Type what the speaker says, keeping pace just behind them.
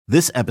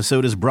This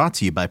episode is brought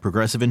to you by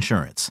Progressive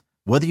Insurance.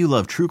 Whether you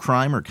love true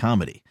crime or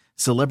comedy,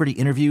 celebrity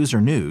interviews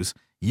or news,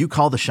 you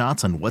call the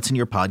shots on what's in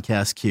your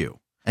podcast queue.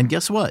 And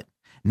guess what?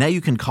 Now you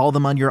can call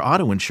them on your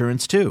auto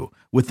insurance too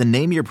with the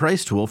Name Your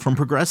Price tool from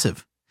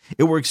Progressive.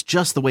 It works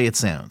just the way it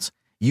sounds.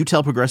 You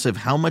tell Progressive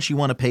how much you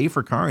want to pay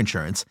for car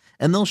insurance,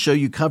 and they'll show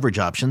you coverage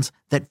options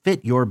that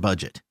fit your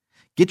budget.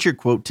 Get your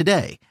quote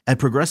today at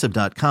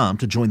Progressive.com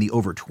to join the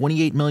over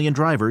 28 million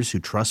drivers who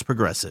trust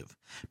Progressive.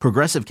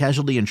 Progressive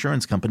Casualty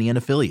Insurance Company and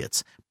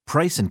Affiliates.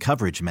 Price and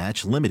coverage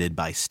match limited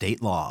by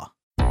state law.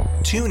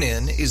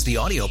 TuneIn is the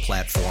audio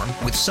platform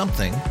with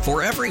something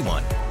for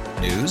everyone.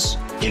 News.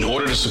 In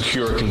order to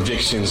secure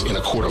convictions in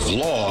a court of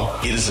law,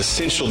 it is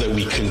essential that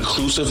we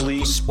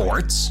conclusively.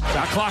 Sports.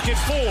 Shot clock at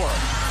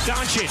 4.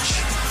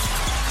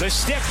 Doncic. The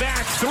step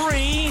back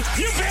 3.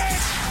 You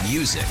bet.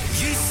 Music.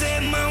 You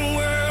set my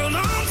world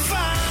on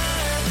fire.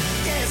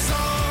 Yes,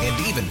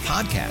 and even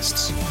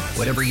podcasts.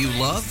 Whatever you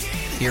love,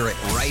 hear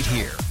it right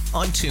here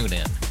on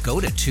TuneIn. Go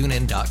to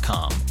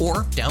TuneIn.com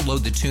or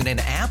download the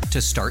TuneIn app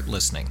to start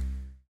listening.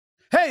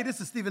 Hey,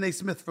 this is Stephen A.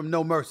 Smith from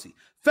No Mercy.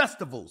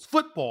 Festivals,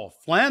 football,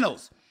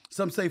 flannels.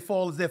 Some say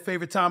fall is their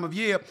favorite time of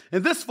year.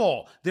 And this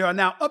fall, there are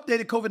now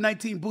updated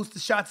COVID-19 booster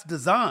shots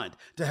designed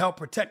to help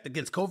protect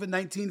against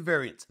COVID-19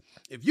 variants.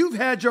 If you've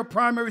had your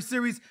primary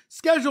series,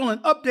 schedule an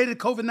updated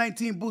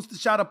COVID-19 booster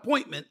shot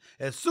appointment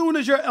as soon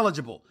as you're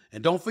eligible.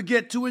 And don't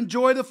forget to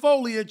enjoy the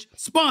foliage.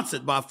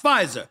 Sponsored by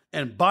Pfizer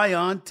and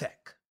BioNTech.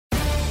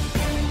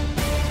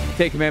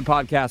 Take Command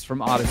podcast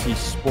from Odyssey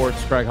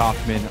Sports. Greg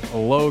Hoffman,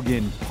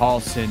 Logan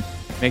Paulsen.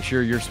 Make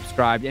sure you're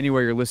subscribed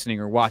anywhere you're listening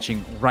or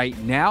watching right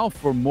now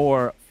for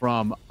more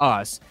from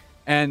us.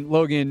 And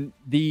Logan,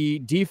 the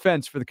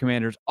defense for the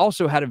Commanders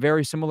also had a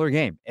very similar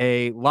game.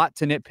 A lot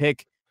to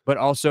nitpick, but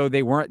also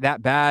they weren't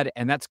that bad.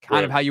 And that's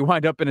kind of how you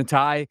wind up in a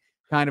tie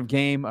kind of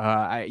game.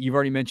 You've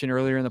already mentioned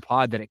earlier in the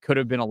pod that it could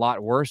have been a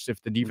lot worse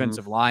if the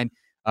defensive line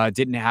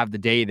didn't have the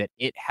day that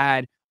it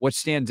had. What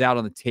stands out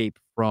on the tape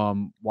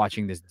from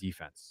watching this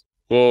defense?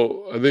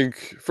 Well, I think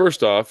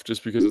first off,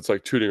 just because it's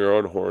like tooting our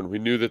own horn, we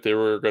knew that they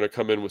were going to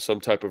come in with some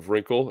type of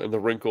wrinkle. And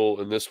the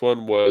wrinkle in this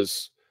one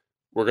was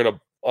we're going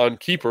to, on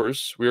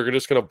keepers, we were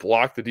just going to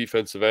block the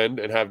defensive end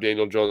and have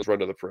Daniel Jones run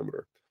to the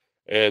perimeter.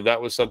 And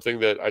that was something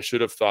that I should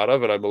have thought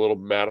of, and I'm a little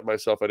mad at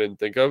myself I didn't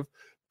think of.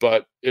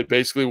 But it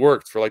basically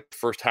worked for like the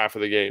first half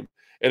of the game.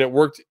 And it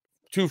worked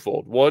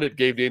twofold. One, it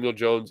gave Daniel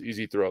Jones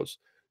easy throws.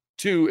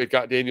 Two, it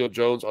got Daniel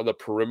Jones on the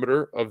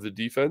perimeter of the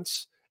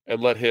defense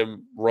and let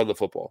him run the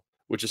football,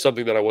 which is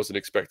something that I wasn't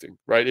expecting,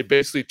 right? It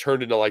basically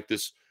turned into like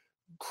this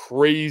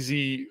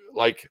crazy,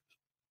 like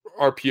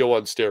RPO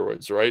on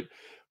steroids, right?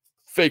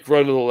 Fake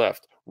run to the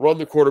left, run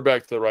the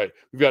quarterback to the right.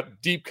 We've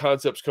got deep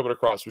concepts coming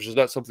across, which is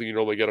not something you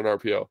normally get on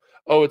RPO.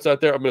 Oh, it's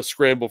not there. I'm going to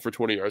scramble for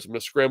 20 yards. I'm going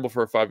to scramble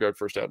for a 5-yard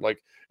first down.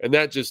 And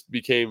that just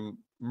became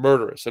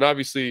murderous. And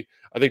obviously,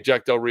 I think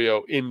Jack Del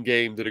Rio in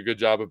game did a good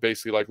job of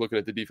basically like looking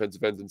at the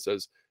defensive ends and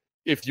says,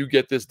 if you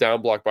get this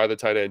down block by the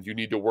tight end, you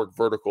need to work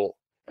vertical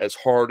as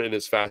hard and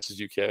as fast as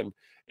you can.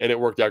 And it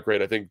worked out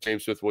great. I think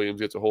James Smith-Williams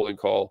gets a holding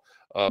call.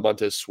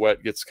 Montez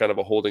Sweat gets kind of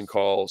a holding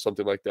call,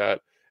 something like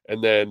that.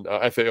 And then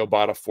F.A.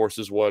 Obata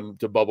forces one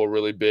to bubble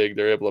really big.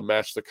 They're able to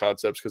match the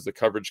concepts because the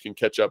coverage can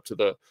catch up to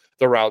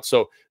the route.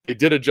 So they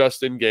did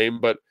adjust in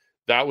game, but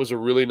that was a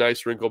really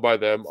nice wrinkle by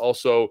them.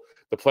 Also,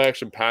 the play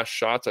action pass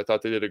shots, I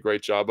thought they did a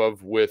great job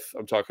of with,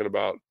 I'm talking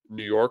about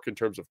New York in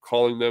terms of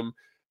calling them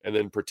and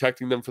then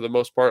protecting them for the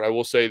most part. I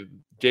will say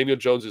Daniel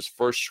Jones's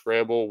first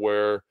scramble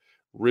where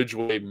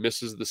Ridgeway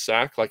misses the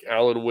sack, like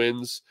Allen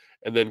wins,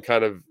 and then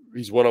kind of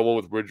he's one-on-one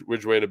with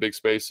Ridgeway in a big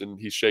space, and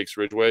he shakes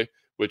Ridgeway,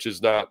 which is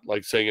not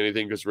like saying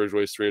anything because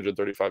Ridgeway is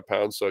 335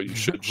 pounds, so you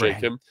should shake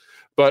him.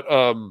 But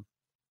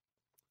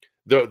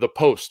the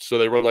post, so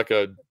they run like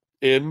a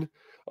in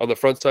on the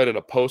front side and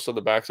a post on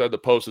the back side. The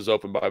post is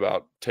open by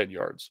about 10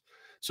 yards.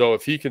 So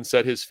if he can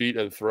set his feet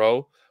and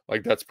throw,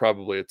 like that's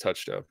probably a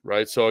touchdown,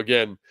 right? So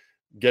again,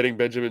 getting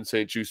Benjamin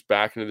St-Juste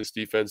back into this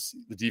defense,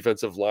 the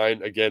defensive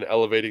line, again,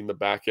 elevating the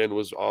back end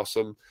was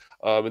awesome.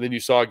 And then you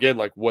saw, again,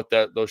 like what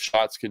those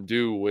shots can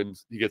do when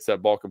he gets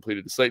that ball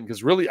completed to Slayton.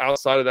 Because really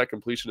outside of that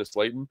completion to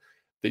Slayton,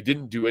 they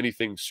didn't do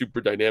anything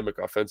super dynamic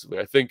offensively.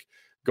 I think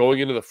going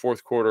into the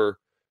fourth quarter,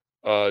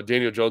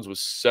 Daniel Jones was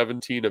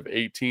 17 of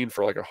 18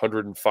 for like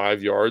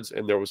 105 yards,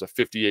 and there was a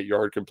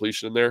 58-yard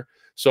completion in there.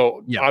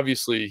 So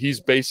obviously he's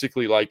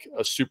basically like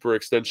a super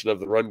extension of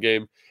the run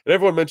game. And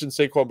everyone mentioned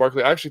Saquon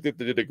Barkley. I actually think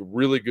they did a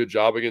really good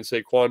job against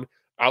Saquon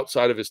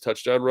outside of his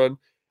touchdown run.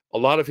 A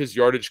lot of his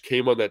yardage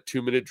came on that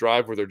 2-minute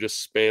drive where they're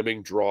just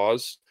spamming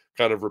draws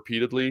kind of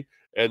repeatedly.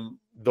 And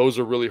those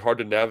are really hard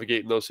to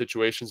navigate in those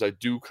situations. I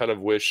do kind of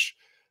wish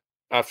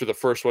after the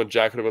first one,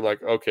 Jack would have been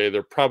like, okay,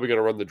 they're probably going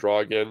to run the draw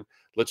again.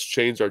 Let's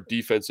change our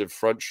defensive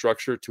front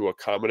structure to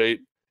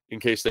accommodate in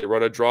case they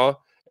run a draw,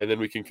 and then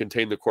we can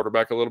contain the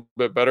quarterback a little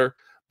bit better.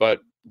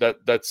 But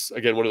that's,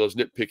 again, one of those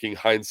nitpicking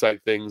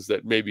hindsight things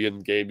that maybe in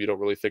the game you don't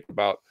really think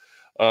about.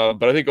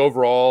 But I think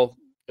overall,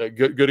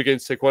 good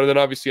against Saquon. And then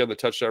obviously on the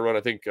touchdown run,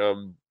 I think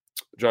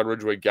John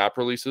Ridgeway gap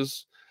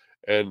releases.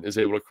 and is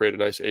able to create a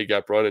nice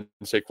A-gap run. And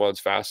Saquon's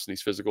fast and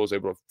he's physical, is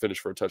able to finish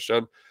for a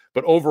touchdown.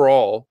 But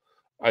overall,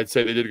 I'd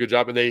say they did a good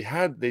job. And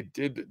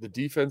the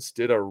defense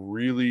did a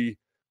really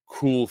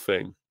cool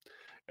thing.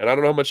 And I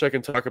don't know how much I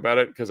can talk about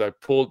it because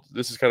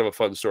this is kind of a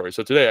fun story.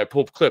 So today I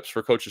pulled clips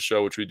for Coach's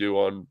Show, which we do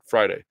on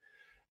Friday.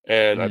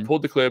 And I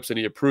pulled the clips and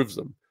he approves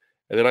them.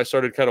 And then I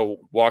started kind of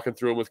walking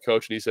through them with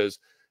Coach, and he says,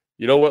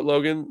 you know what,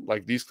 Logan,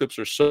 like these clips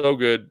are so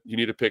good, you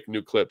need to pick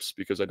new clips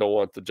because I don't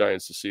want the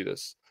Giants to see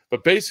this.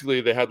 But basically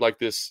they had like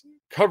this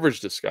coverage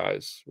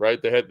disguise, right?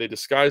 They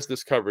disguised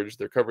this coverage,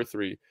 their cover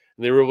 3,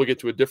 and they were able to get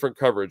to a different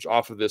coverage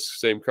off of this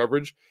same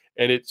coverage.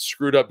 And it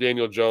screwed up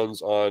Daniel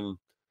Jones on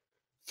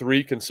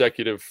 3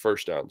 consecutive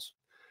first downs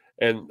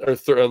and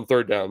on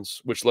third downs,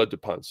 which led to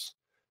punts.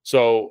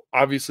 So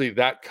obviously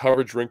that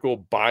coverage wrinkle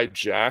by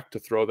Jack to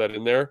throw that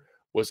in there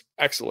was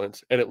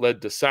excellent. And it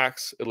led to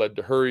sacks. It led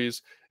to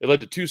hurries. It led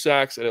to 2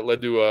 sacks, and it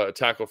led to a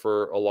tackle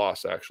for a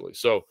loss, actually.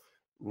 So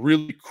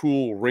really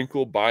cool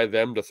wrinkle by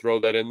them to throw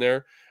that in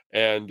there.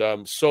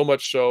 And so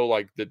much so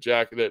like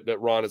that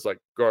Ron is like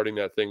guarding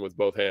that thing with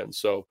both hands.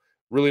 So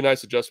really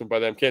nice adjustment by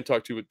them. Can't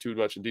talk too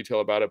much in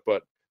detail about it,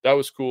 but that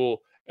was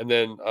cool. And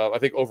then I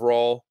think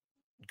overall,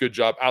 good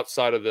job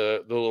outside of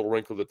the little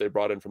wrinkle that they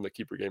brought in from the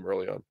keeper game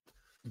early on.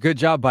 Good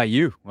job by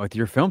you with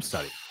your film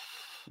study.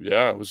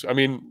 Yeah, it was. I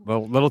mean,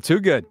 little too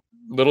good.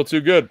 Little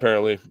too good,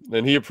 apparently.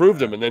 And he approved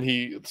them. And then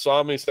he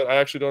saw me and said, I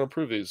actually don't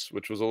approve these,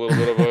 which was a little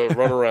bit of a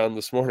runaround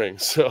this morning.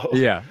 So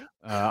yeah.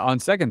 On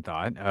second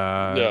thought,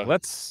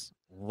 let's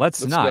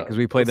not, because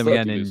we played them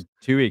again in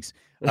 2 weeks.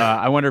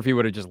 I wonder if he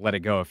would have just let it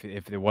go if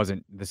it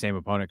wasn't the same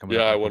opponent coming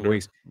up in 2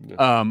 weeks.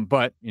 Yeah.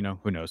 But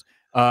who knows?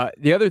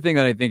 The other thing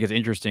that I think is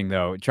interesting,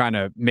 though, trying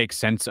to make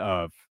sense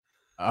of,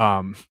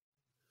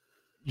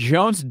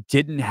 Jones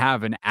didn't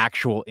have an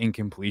actual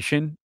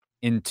incompletion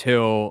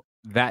until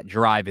that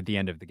drive at the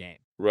end of the game,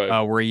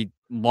 right? Where he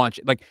launched,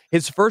 like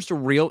his first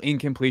real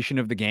incompletion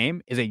of the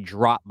game is a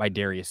drop by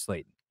Darius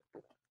Slayton,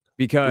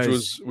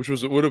 because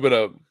it would have been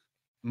a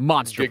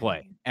monster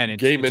play, and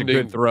it's a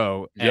good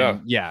throw.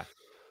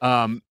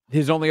 And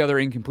his only other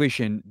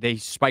incompletion, they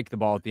spiked the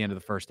ball at the end of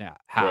the first half,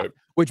 right.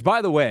 Which,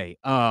 by the way,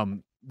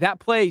 that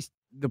play,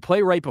 the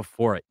play right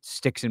before it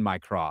sticks in my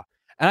craw.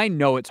 And I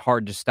know it's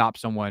hard to stop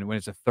someone when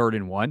it's a 3rd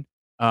and 1,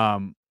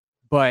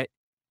 but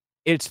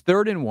it's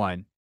 3rd and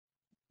 1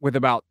 with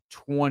about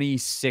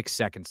 26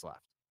 seconds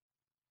left.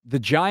 The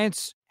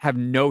Giants have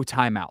no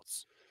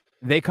timeouts.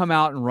 They come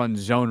out and run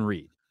zone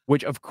read,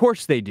 which of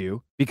course they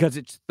do because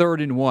it's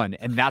 3rd and 1,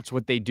 and that's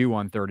what they do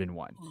on 3rd and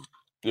 1.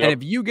 Yep. And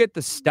if you get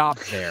the stop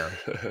there,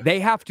 they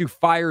have to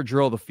fire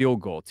drill the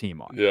field goal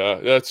team on. Yeah,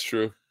 that's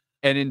true.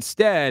 And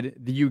instead,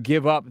 you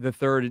give up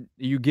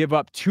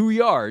 2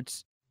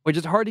 yards, which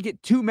is hard to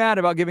get too mad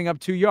about giving up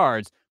 2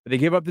 yards, but they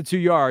give up the 2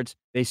 yards,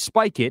 they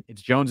spike it.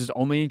 It's Jones's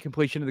only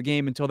incompletion of the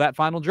game until that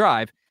final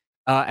drive,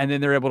 and then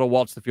they're able to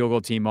waltz the field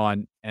goal team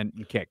on and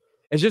kick.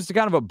 It's just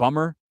kind of a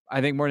bummer, I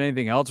think, more than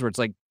anything else, where it's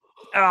like,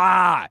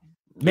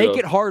 make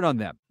it hard on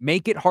them.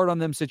 Make it hard on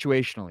them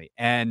situationally.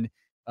 And,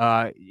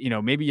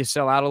 maybe you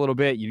sell out a little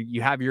bit.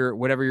 You have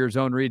your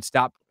zone read,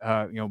 stop,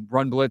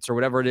 run blitz or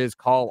whatever it is,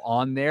 call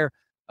on there.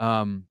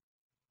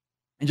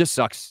 It just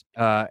sucks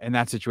in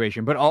that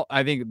situation. But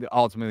I think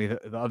ultimately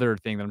the other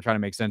thing that I'm trying to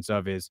make sense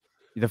of is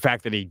the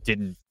fact that he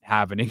didn't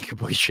have an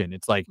incompletion.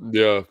 It's like,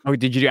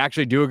 did you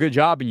actually do a good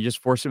job and you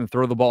just forced him to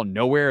throw the ball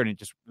nowhere and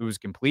it was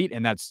complete,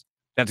 and that's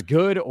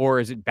good? Or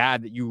is it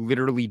bad that you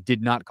literally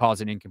did not cause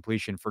an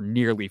incompletion for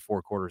nearly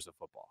 4 quarters of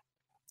football?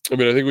 I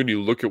mean, I think when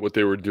you look at what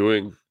they were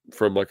doing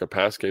from like a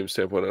pass game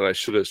standpoint, and I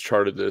should have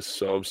charted this,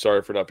 so I'm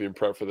sorry for not being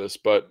prepped for this,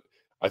 but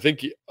I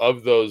think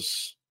of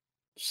those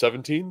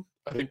 17,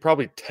 I think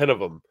probably 10 of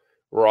them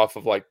were off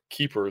of like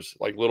keepers,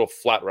 like little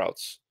flat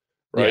routes,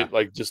 right? Yeah.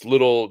 Like just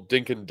little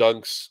dink and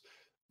dunks,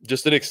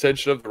 just an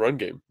extension of the run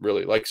game,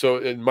 really. Like, so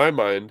in my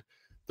mind,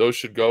 those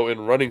should go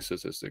in running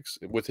statistics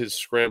with his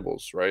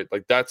scrambles, right?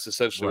 Like that's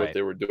essentially what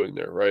they were doing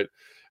there, right?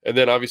 And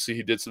then obviously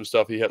he did some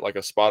stuff. He had like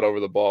a spot over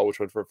the ball, which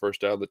went for a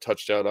first down. The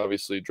touchdown,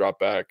 obviously, drop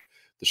back.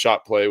 The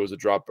shot play was a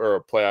drop or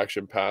a play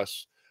action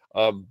pass.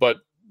 But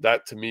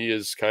that to me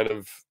is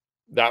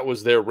that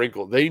was their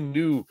wrinkle. They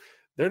knew.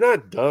 They're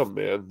not dumb,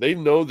 man. They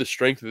know the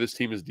strength of this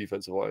team is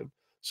defensive line.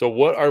 So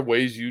what are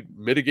ways you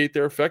mitigate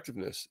their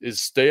effectiveness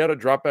is stay out of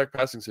drop back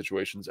passing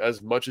situations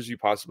as much as you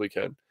possibly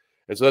can.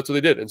 And so that's what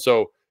they did. And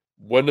so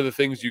one of the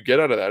things you get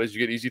out of that is you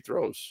get easy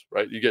throws,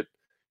 right?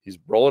 He's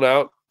rolling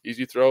out,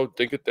 easy throw,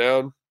 dink it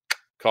down,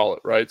 call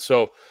it, right?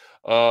 So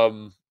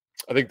I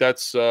think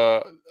that's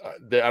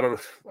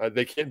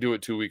they can't do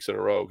it 2 weeks in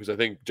a row because I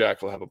think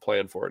Jack will have a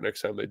plan for it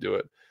next time they do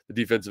it. The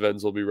defensive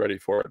ends will be ready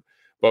for it.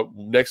 But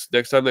next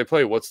time they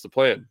play, what's the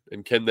plan?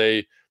 And can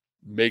they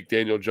make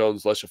Daniel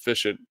Jones less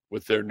efficient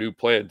with their new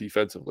plan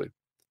defensively?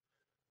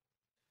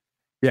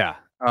 Yeah.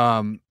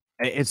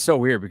 It's so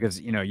weird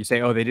because, you say,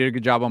 they did a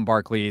good job on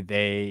Barkley.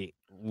 They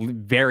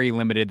very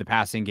limited the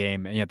passing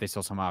game, and yet they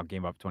still somehow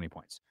gave up 20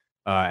 points.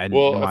 And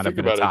wound up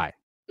in a tie.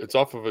 It's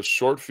off of a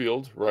short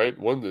field, right?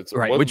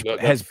 Which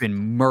has been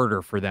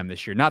murder for them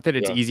this year. Not that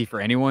it's easy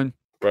for anyone,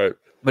 Right.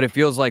 But it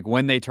feels like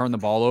when they turn the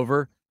ball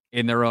over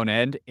in their own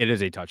end, it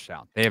is a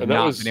touchdown. They have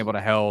not been able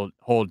to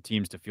hold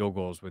teams to field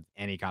goals with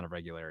any kind of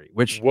regularity,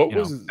 which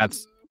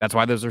that's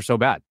why those are so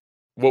bad.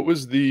 What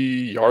was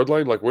the yard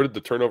line? Like, where did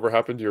the turnover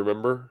happen? Do you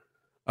remember?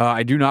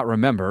 I do not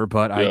remember,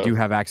 but I do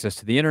have access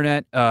to the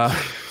internet.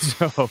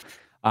 So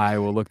I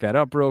will look that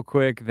up real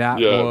quick. That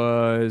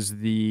was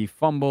the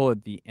fumble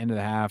at the end of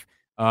the half.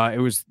 It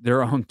was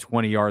their own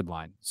 20-yard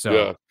line.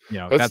 So,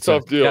 that's a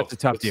tough deal. That's a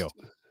tough deal.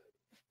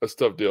 That's a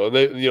tough deal. And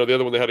they, the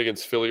other one they had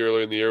against Philly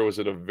earlier in the year was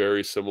in a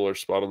very similar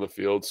spot on the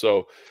field.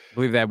 So I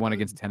believe they had one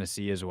against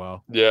Tennessee as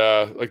well.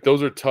 Yeah, like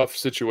those are tough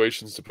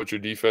situations to put your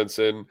defense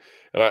in.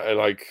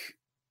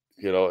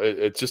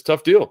 It's just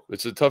tough deal.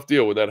 It's a tough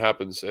deal when that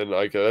happens. And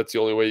that's the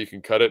only way you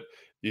can cut it.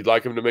 You'd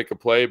like him to make a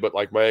play, but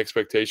like my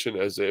expectation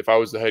as if I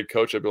was the head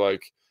coach, I'd be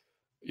like,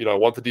 I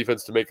want the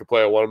defense to make a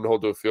play. I want them to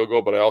hold to a field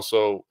goal, but I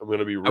also am going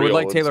to be real. I would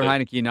like Taylor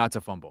Heineke not to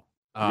fumble.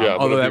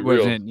 Although that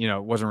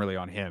wasn't really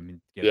on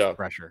him. He gets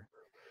pressure.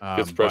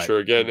 Gets pressure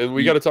again. And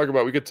we could talk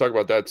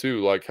about that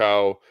too. Like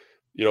how,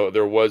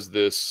 there was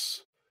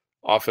this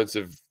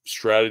offensive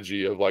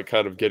strategy of like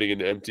kind of getting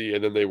into empty,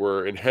 and then they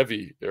were in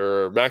heavy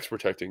or max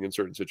protecting in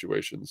certain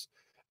situations.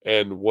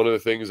 And one of the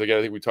things, again,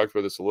 I think we talked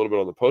about this a little bit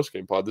on the post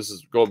game pod. This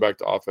is going back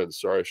to offense.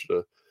 Sorry, I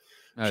should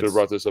have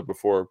brought this up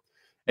before.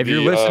 If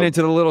you're listening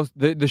to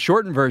the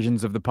shortened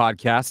versions of the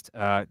podcast,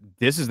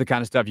 this is the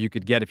kind of stuff you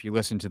could get if you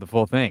listen to the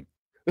full thing.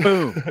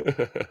 Boom.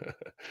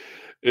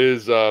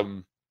 is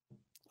that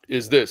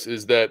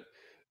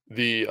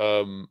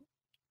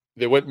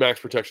they went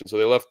max protection, so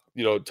they left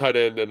tight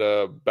end and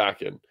a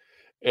back end.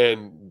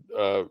 And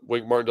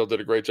Wink Martindale did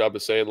a great job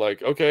of saying,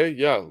 like, okay,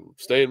 yeah,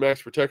 stay in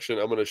max protection.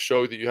 I'm going to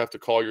show that you have to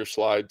call your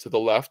slide to the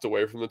left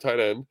away from the tight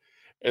end.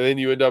 And then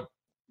you end up,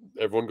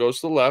 everyone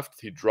goes to the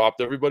left. He dropped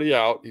everybody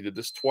out. He did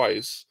this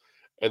twice.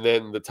 And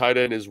then the tight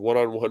end is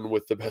one-on-one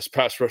with the best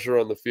pass rusher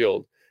on the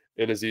field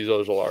in Azeez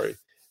Ojulari.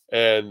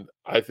 And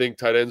I think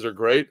tight ends are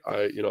great.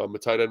 I'm a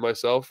tight end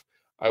myself.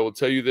 I will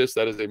tell you this,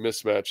 that is a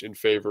mismatch in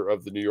favor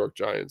of the New York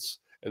Giants.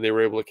 And they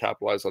were able to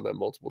capitalize on that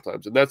multiple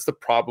times. And that's the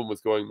problem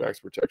with going max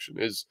protection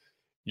is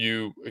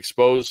you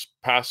expose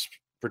pass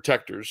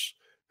protectors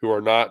who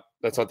are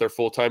that's not their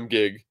full-time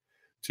gig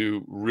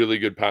to really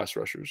good pass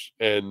rushers.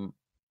 And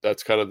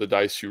that's kind of the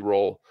dice you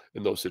roll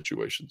in those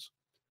situations.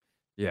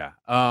 Yeah.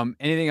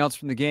 Anything else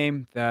from the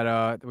game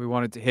that we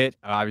wanted to hit?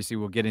 Obviously,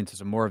 we'll get into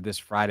some more of this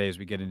Friday as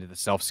we get into the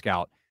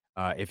self-scout,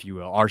 if you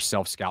will, our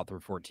self-scout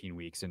through 14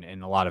 weeks.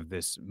 And a lot of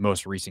this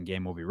most recent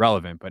game will be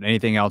relevant. But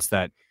anything else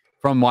that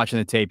from watching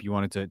the tape you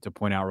wanted to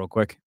point out real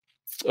quick?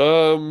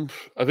 I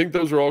think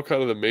those are all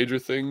kind of the major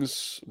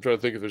things. I'm trying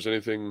to think if there's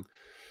anything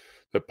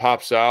that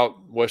pops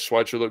out. Wes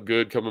Schweitzer looked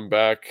good coming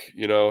back,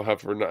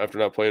 after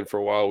not playing for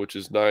a while, which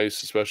is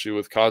nice, especially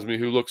with Cosme,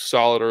 who looked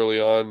solid early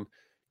on,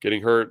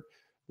 getting hurt.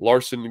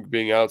 Larson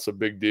being out is a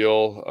big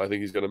deal. I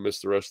think he's going to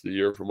miss the rest of the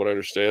year from what I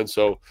understand.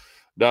 So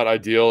not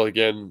ideal.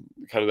 Again,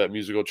 kind of that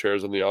musical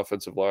chairs on the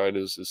offensive line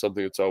is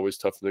something that's always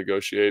tough to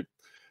negotiate.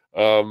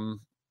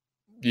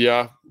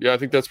 Yeah, I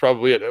think that's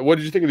probably it. What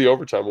did you think of the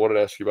overtime? I wanted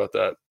to ask you about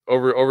that.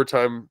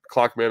 Overtime,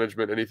 clock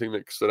management, anything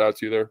that stood out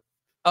to you there?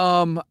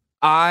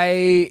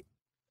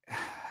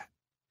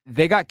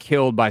 They got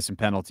killed by some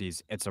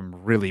penalties at some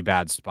really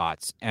bad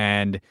spots.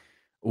 And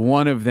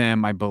one of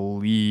them, I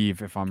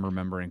believe, if I'm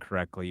remembering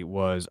correctly,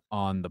 was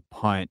on the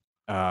punt.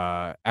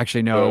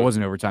 Actually, no, it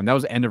wasn't overtime. That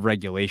was end of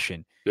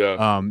regulation.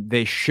 Yeah.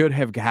 They should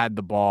have had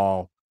the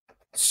ball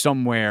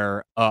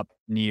somewhere up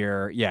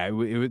near.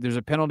 There's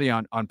a penalty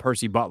on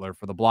Percy Butler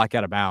for the block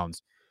out of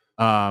bounds.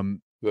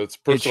 That's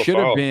personal it should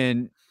foul. have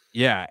been,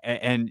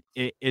 and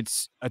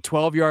it's a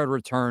 12-yard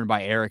return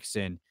by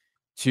Erickson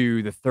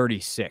to the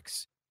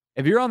 36.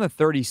 If you're on the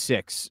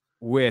 36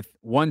 with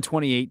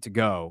 1:28 to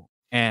go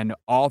and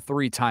all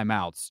three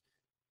timeouts,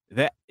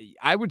 that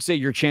I would say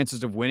your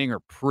chances of winning are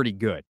pretty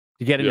good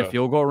to get into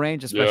field goal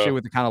range, especially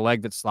with the kind of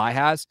leg that Sly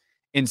has.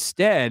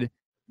 Instead,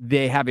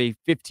 they have a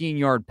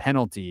 15-yard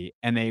penalty,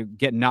 and they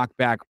get knocked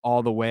back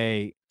all the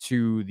way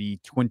to the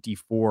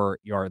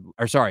 24-yard.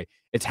 Or sorry,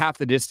 it's half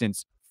the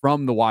distance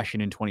from the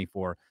Washington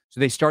 24. So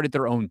they start at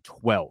their own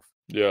 12.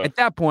 Yeah. At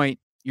that point,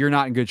 you're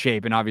not in good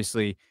shape, and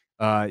obviously,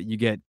 you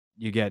get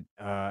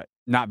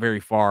not very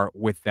far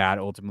with that.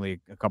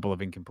 Ultimately, a couple of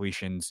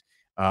incompletions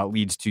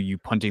leads to you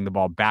punting the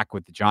ball back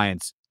with the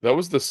Giants. That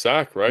was the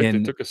sack, right?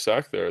 They took a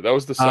sack there. That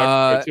was the sack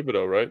by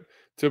Thibodeau, right?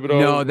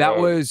 No,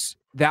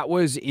 that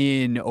was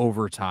in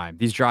overtime.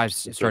 These drives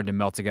started to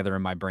melt together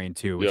in my brain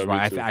too, which is why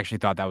I actually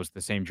thought that was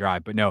the same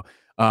drive. But no,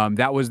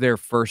 that was their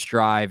first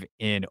drive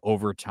in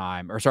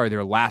overtime,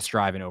 their last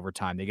drive in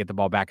overtime. They get the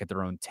ball back at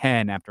their own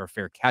 10 after a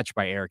fair catch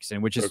by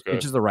Erickson, which is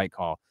the right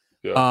call.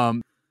 Yeah.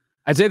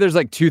 I'd say there's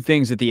like two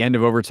things at the end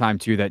of overtime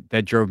too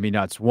that drove me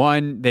nuts.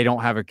 One, they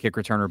don't have a kick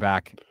returner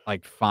back.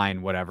 Like,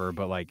 fine, whatever,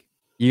 but like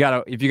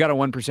if you got a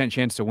 1%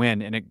 chance to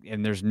win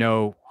and there's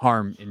no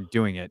harm in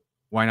doing it,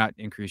 why not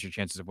increase your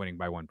chances of winning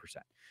by 1%?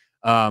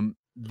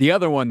 The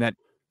other one that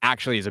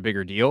actually is a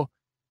bigger deal,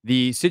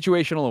 the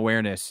situational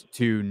awareness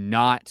to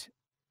not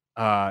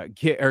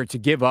to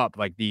give up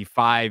like the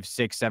 5,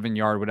 6, 7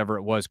 yard, whatever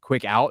it was,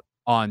 quick out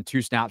on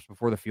 2 snaps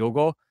before the field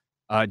goal.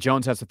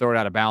 Jones has to throw it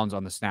out of bounds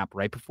on the snap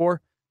right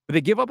before, but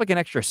they give up like an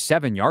extra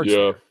 7 yards.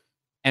 Yeah.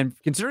 And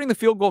considering the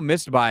field goal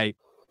missed by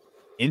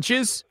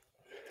inches,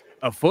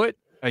 a foot,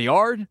 a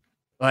yard,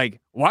 like,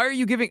 why are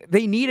you giving?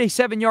 They need a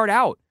 7-yard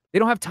out. They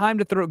don't have time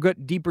to throw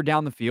good deeper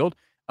down the field.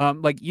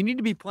 Like, you need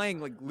to be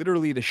playing like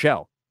literally the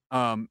shell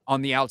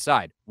on the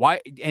outside.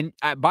 Why? And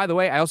by the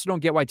way, I also don't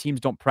get why teams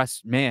don't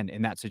press man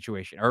in that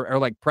situation or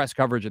like press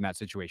coverage in that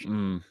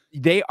situation.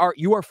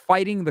 You are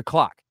fighting the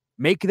clock.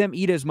 Make them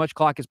eat as much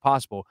clock as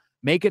possible.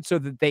 Make it so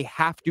that they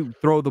have to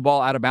throw the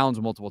ball out of bounds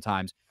multiple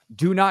times.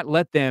 Do not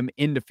let them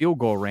into field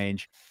goal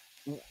range.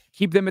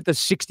 Keep them at the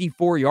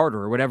 64-yarder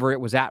or whatever it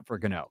was at for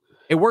Gano.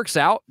 It works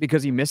out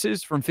because he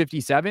misses from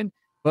 57,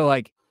 but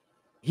like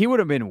he would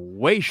have been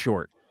way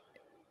short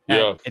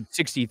at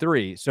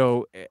 63.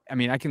 So, I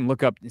mean, I can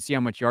look up and see how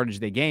much yardage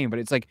they gain, but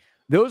it's like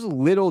those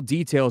little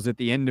details at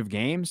the end of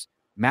games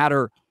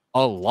matter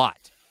a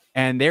lot.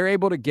 And they're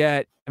able to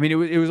get, I mean,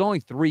 it was only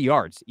 3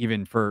 yards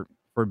even for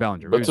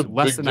Bellinger. That's it was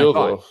less than deal, I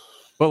thought. though.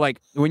 But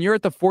like when you're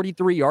at the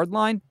 43-yard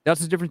line,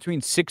 that's the difference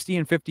between 60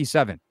 and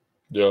 57.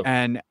 Yeah.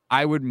 And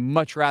I would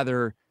much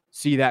rather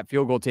see that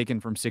field goal taken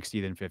from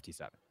 60 than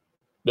 57.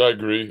 I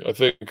agree. I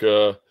think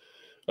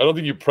I don't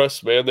think you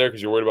press man there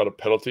because you're worried about a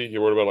penalty.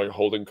 You're worried about like a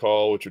holding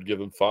call, which would give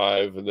them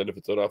 5, and then if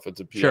it's an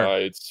offensive PI, Sure.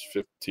 it's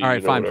 15. All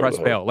right, fine. Press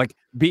bail. Like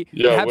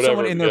have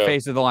someone in their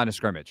face of the line of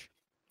scrimmage.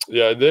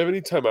 Yeah. Do they have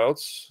any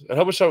timeouts? And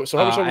how much time was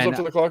left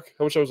on the clock?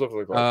 How much time was left on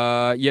the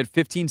clock? You had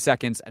 15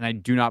 seconds, and I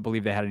do not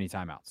believe they had any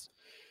timeouts.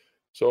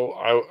 So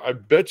I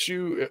bet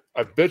you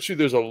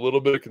there's a little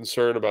bit of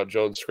concern about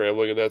Jones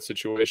scrambling in that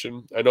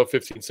situation. I know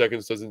 15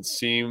 seconds doesn't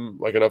seem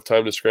like enough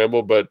time to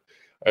scramble, but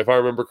if I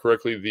remember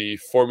correctly, the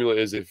formula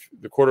is if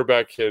the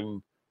quarterback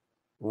can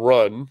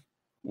run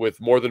with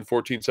more than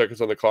 14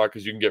 seconds on the clock,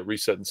 because you can get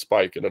reset and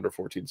spike in under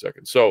 14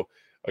 seconds. So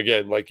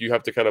again, like you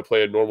have to kind of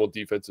play a normal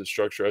defensive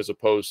structure as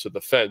opposed to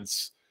the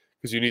fence,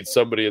 because you need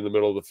somebody in the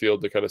middle of the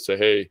field to kind of say,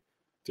 hey,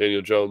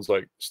 Daniel Jones,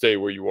 like stay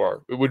where you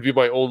are. It would be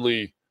my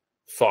only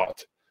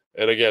thought.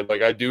 And again,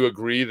 like I do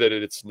agree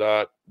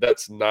that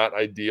that's not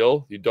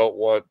ideal. You don't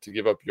want to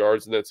give up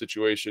yards in that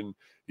situation.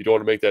 You don't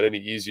want to make that any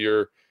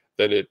easier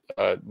than it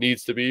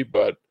needs to be.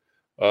 But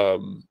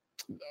I'm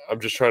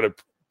just trying to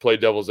play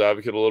devil's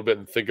advocate a little bit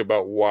and think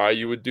about why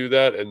you would do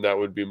that. And that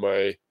would be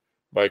my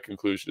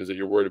conclusion, is that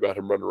you're worried about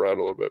him running around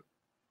a little bit.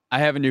 I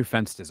have a new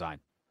fence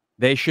design.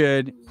 They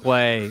should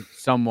play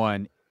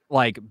someone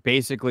like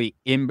basically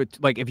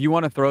like if you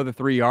want to throw the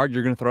 3 yard,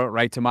 you're going to throw it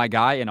right to my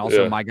guy. And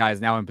also my guy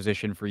is now in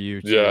position for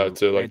you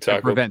to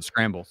prevent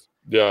scrambles.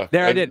 Yeah.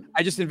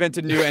 I just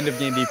invented a new end of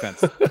game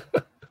defense.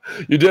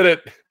 You did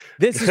it.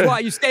 This is why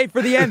you stay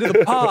for the end of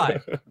the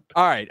pod.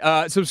 All right.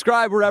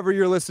 Subscribe wherever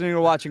you're listening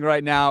or watching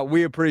right now.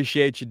 We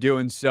appreciate you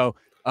doing so.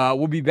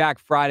 We'll be back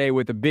Friday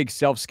with a big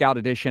self-scout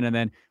edition, and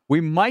then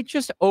we might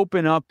just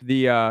open up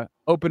the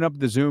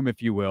Zoom,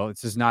 if you will.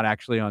 This is not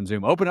actually on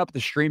Zoom. Open up the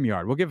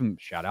StreamYard. We'll give them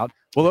a shout out.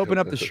 We'll open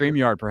up the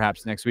StreamYard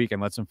perhaps next week and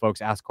let some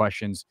folks ask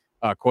questions,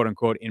 quote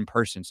unquote, in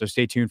person. So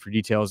stay tuned for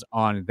details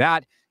on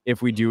that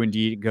if we do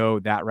indeed go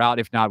that route.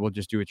 If not, we'll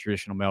just do a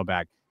traditional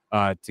mailbag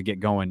to get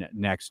going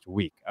next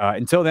week.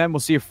 Until then, we'll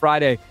see you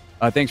Friday.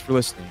 Thanks for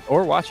listening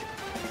or watching.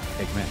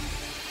 Take a minute.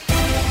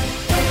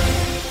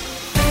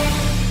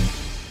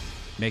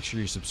 Make sure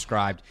you're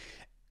subscribed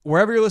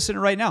wherever you're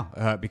listening right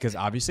now, because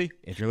obviously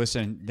if you're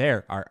listening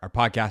there, our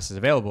podcast is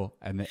available,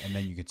 and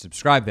then you can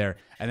subscribe there,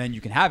 and then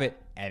you can have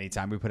it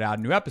anytime we put out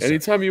a new episode.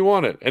 Anytime you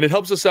want it. And it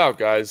helps us out,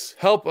 guys.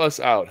 Help us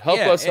out.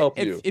 Help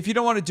you. If you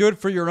don't want to do it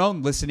for your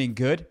own listening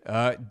good,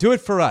 do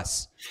it for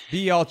us.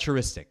 Be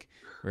altruistic,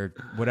 or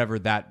whatever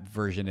that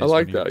version is. I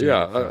like that.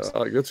 Yeah,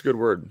 that's a good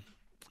word.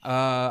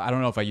 I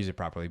don't know if I use it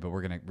properly, but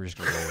we're just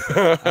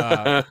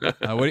gonna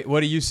go with it. What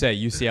do you say?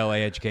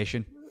 UCLA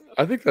education?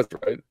 I think that's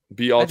right.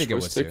 Be altruistic. I think it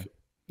was too.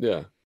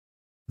 Yeah.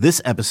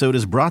 This episode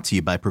is brought to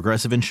you by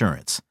Progressive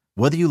Insurance.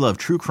 Whether you love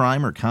true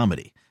crime or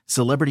comedy,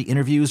 celebrity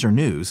interviews or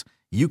news,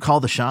 you call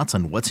the shots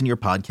on what's in your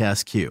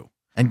podcast queue.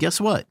 And guess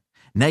what?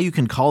 Now you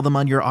can call them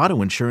on your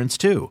auto insurance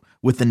too,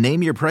 with the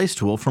Name Your Price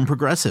tool from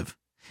Progressive.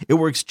 It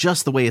works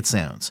just the way it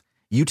sounds.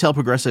 You tell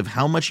Progressive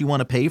how much you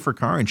want to pay for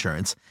car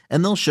insurance,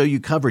 and they'll show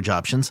you coverage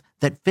options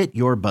that fit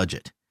your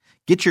budget.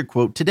 Get your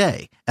quote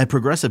today at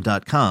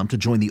Progressive.com to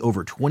join the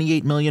over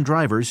 28 million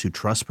drivers who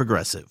trust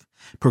Progressive.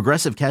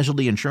 Progressive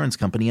Casualty Insurance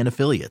Company and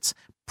Affiliates.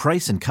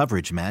 Price and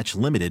coverage match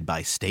limited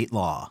by state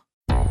law.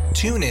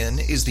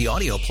 TuneIn is the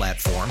audio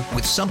platform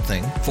with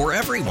something for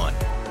everyone.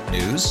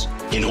 News.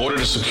 In order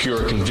to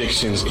secure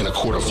convictions in a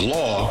court of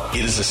law,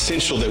 it is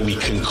essential that we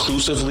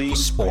conclusively.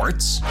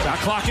 Sports. Got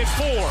clock at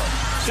 4.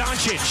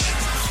 Doncic.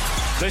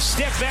 The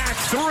step back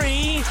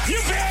 3. You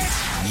bet.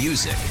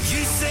 Music.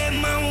 You set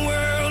my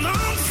world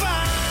on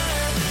fire.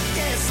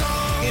 Yes,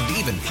 and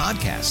even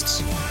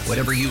podcasts.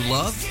 Whatever you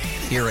love,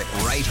 hear it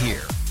right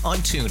here on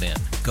TuneIn.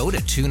 Go to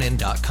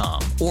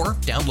TuneIn.com or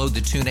download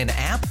the TuneIn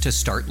app to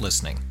start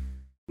listening.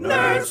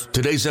 Nerds.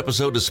 Today's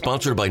episode is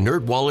sponsored by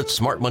NerdWallet's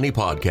Smart Money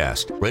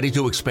Podcast. Ready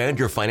to expand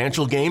your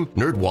financial game?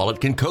 NerdWallet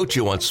can coach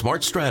you on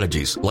smart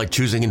strategies like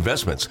choosing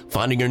investments,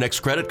 finding your next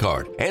credit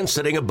card, and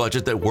setting a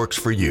budget that works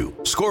for you.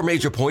 Score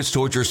major points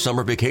towards your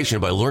summer vacation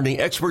by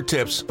learning expert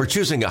tips for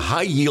choosing a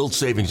high-yield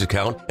savings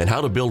account and how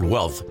to build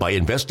wealth by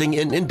investing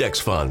in index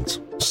funds.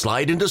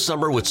 Slide into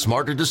summer with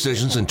smarter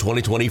decisions in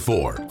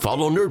 2024.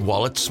 Follow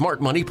NerdWallet's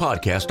Smart Money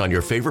Podcast on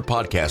your favorite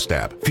podcast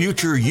app.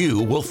 Future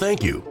you will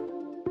thank you.